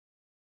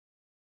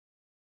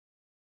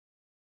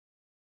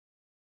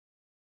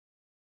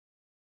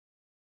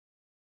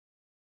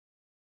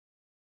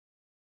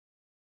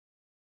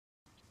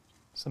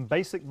Some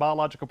basic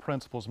biological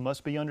principles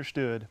must be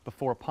understood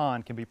before a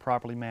pond can be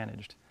properly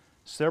managed.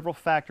 Several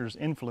factors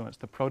influence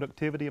the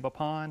productivity of a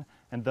pond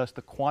and thus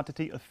the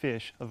quantity of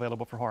fish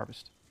available for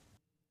harvest.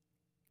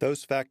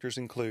 Those factors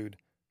include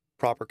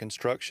proper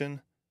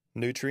construction,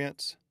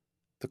 nutrients,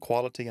 the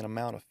quality and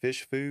amount of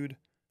fish food,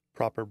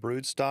 proper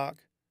brood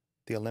stock,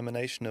 the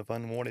elimination of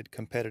unwanted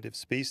competitive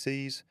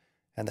species,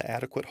 and the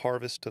adequate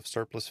harvest of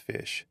surplus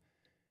fish.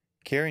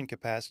 Carrying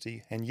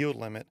capacity and yield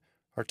limit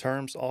are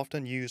terms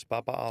often used by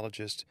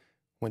biologists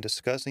when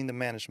discussing the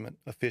management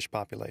of fish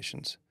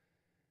populations.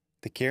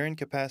 The carrying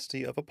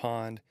capacity of a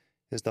pond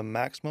is the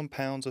maximum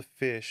pounds of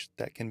fish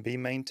that can be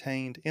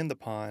maintained in the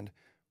pond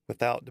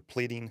without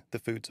depleting the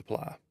food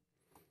supply.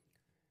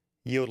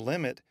 Yield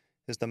limit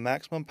is the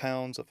maximum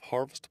pounds of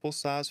harvestable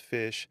size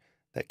fish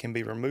that can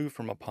be removed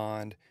from a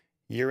pond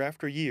year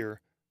after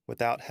year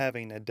without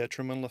having a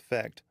detrimental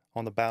effect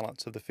on the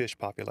balance of the fish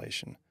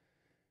population.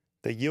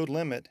 The yield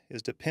limit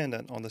is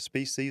dependent on the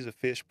species of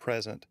fish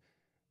present,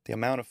 the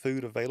amount of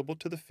food available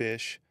to the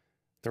fish,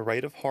 the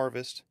rate of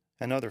harvest,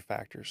 and other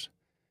factors.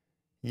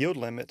 Yield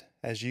limit,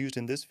 as used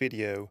in this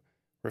video,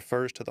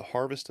 refers to the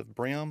harvest of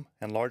brim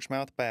and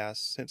largemouth bass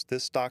since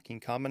this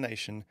stocking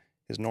combination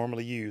is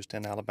normally used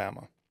in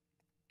Alabama.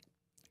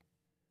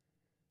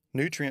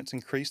 Nutrients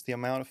increase the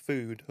amount of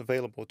food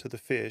available to the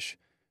fish,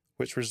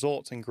 which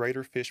results in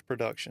greater fish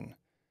production.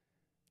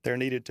 They're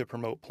needed to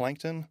promote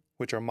plankton,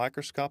 which are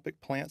microscopic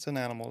plants and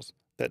animals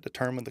that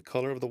determine the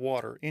color of the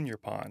water in your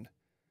pond.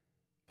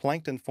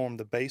 Plankton form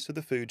the base of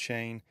the food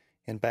chain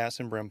in bass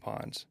and brim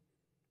ponds.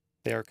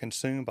 They are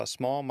consumed by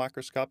small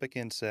microscopic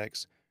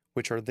insects,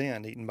 which are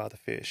then eaten by the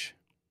fish.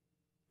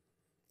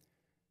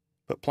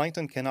 But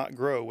plankton cannot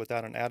grow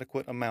without an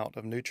adequate amount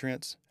of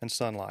nutrients and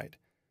sunlight.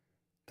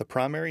 The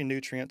primary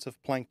nutrients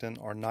of plankton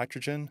are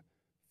nitrogen,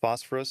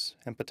 phosphorus,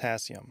 and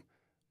potassium,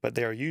 but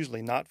they are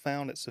usually not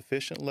found at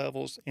sufficient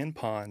levels in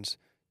ponds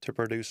to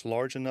produce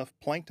large enough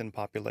plankton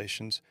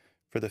populations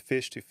for the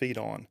fish to feed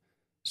on,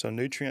 so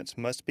nutrients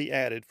must be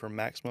added for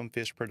maximum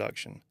fish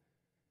production.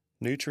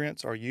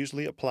 Nutrients are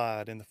usually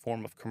applied in the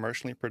form of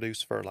commercially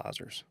produced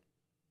fertilizers.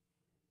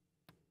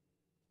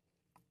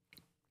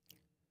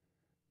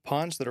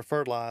 Ponds that are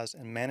fertilized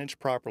and managed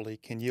properly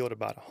can yield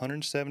about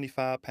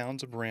 175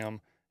 pounds of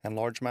brim and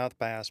largemouth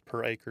bass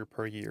per acre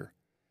per year.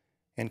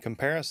 In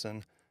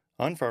comparison,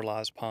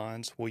 unfertilized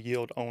ponds will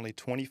yield only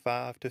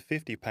 25 to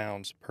 50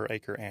 pounds per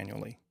acre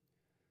annually.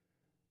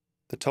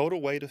 The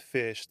total weight of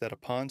fish that a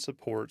pond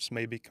supports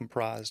may be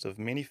comprised of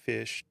many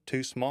fish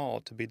too small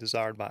to be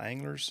desired by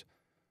anglers,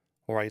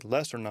 or a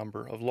lesser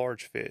number of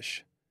large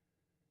fish.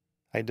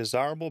 A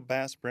desirable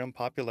bass brim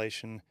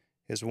population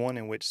is one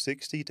in which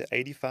 60 to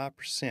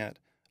 85%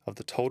 of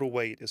the total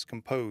weight is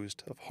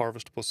composed of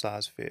harvestable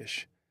size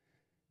fish.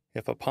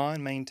 If a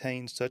pond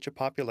maintains such a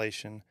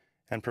population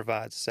and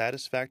provides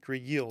satisfactory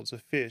yields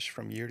of fish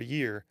from year to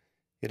year,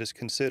 it is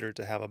considered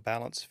to have a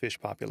balanced fish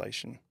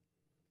population.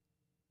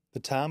 The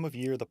time of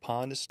year the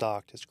pond is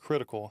stocked is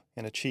critical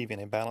in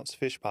achieving a balanced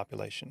fish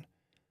population.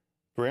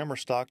 Brim are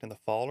stocked in the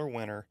fall or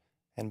winter,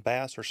 and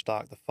bass are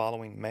stocked the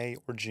following May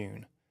or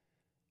June.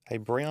 A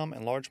brim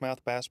and largemouth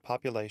bass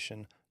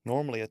population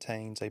normally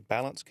attains a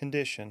balanced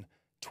condition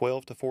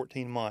 12 to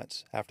 14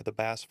 months after the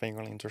bass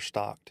fingerlings are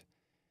stocked.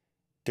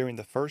 During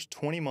the first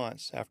 20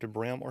 months after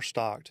brim are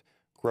stocked,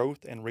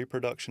 growth and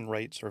reproduction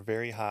rates are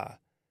very high.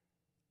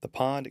 The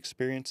pond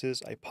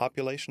experiences a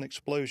population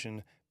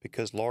explosion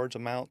because large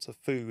amounts of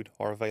food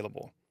are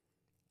available.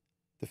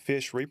 The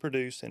fish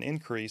reproduce and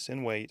increase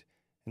in weight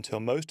until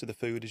most of the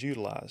food is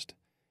utilized.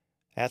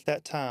 At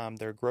that time,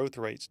 their growth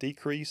rates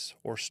decrease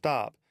or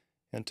stop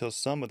until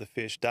some of the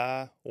fish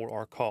die or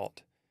are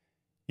caught.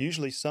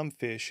 Usually some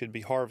fish should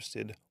be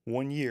harvested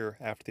 1 year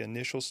after the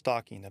initial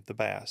stocking of the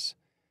bass.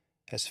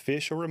 As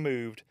fish are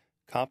removed,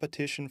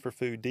 competition for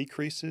food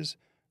decreases,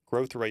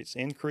 growth rates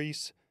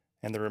increase,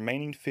 and the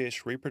remaining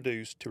fish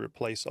reproduce to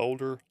replace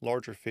older,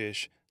 larger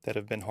fish that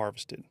have been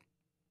harvested.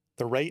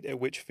 The rate at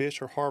which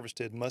fish are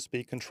harvested must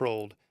be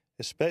controlled,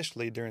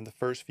 especially during the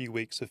first few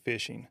weeks of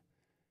fishing.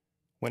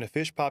 When a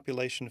fish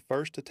population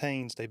first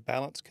attains a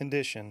balanced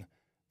condition,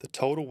 the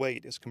total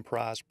weight is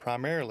comprised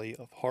primarily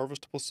of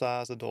harvestable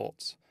size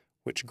adults,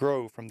 which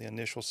grow from the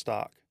initial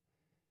stock.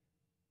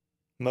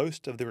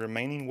 Most of the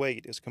remaining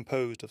weight is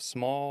composed of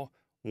small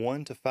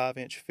 1 to 5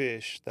 inch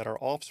fish that are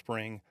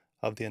offspring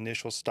of the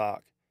initial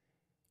stock.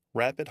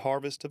 Rapid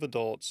harvest of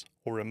adults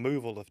or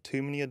removal of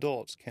too many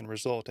adults can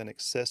result in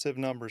excessive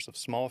numbers of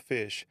small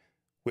fish,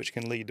 which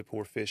can lead to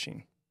poor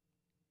fishing.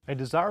 A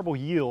desirable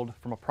yield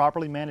from a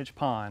properly managed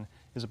pond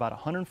is about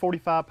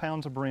 145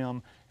 pounds of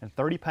brim and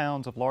 30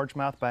 pounds of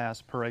largemouth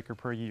bass per acre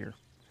per year.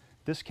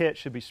 This catch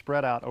should be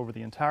spread out over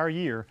the entire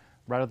year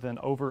rather than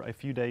over a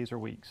few days or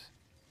weeks.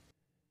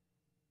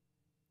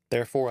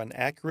 Therefore, an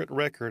accurate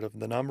record of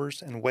the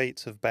numbers and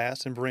weights of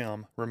bass and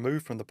brim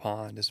removed from the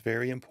pond is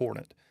very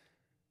important.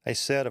 A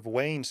set of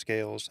weighing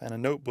scales and a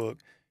notebook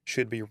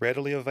should be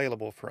readily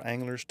available for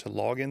anglers to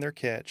log in their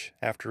catch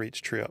after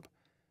each trip.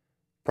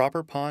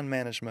 Proper pond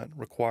management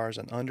requires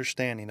an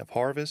understanding of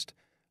harvest,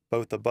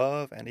 both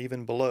above and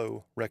even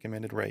below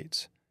recommended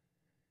rates.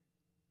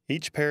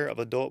 Each pair of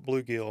adult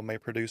bluegill may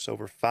produce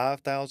over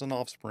 5,000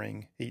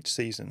 offspring each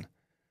season.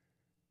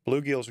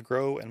 Bluegills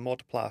grow and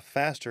multiply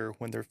faster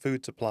when their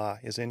food supply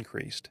is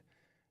increased.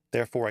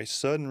 Therefore, a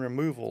sudden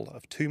removal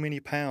of too many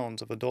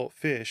pounds of adult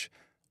fish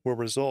will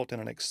result in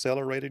an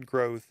accelerated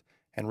growth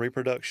and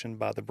reproduction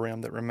by the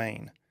brim that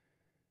remain.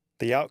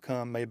 The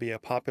outcome may be a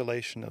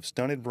population of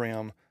stunted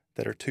brim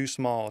that are too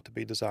small to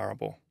be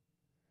desirable.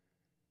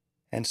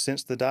 And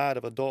since the diet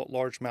of adult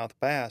largemouth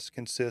bass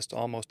consists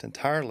almost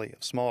entirely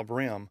of small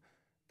brim,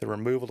 the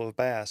removal of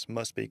bass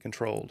must be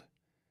controlled.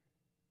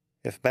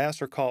 If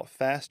bass are caught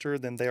faster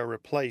than they are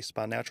replaced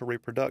by natural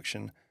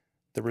reproduction,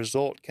 the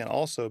result can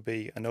also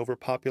be an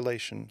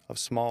overpopulation of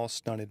small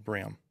stunted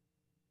brim.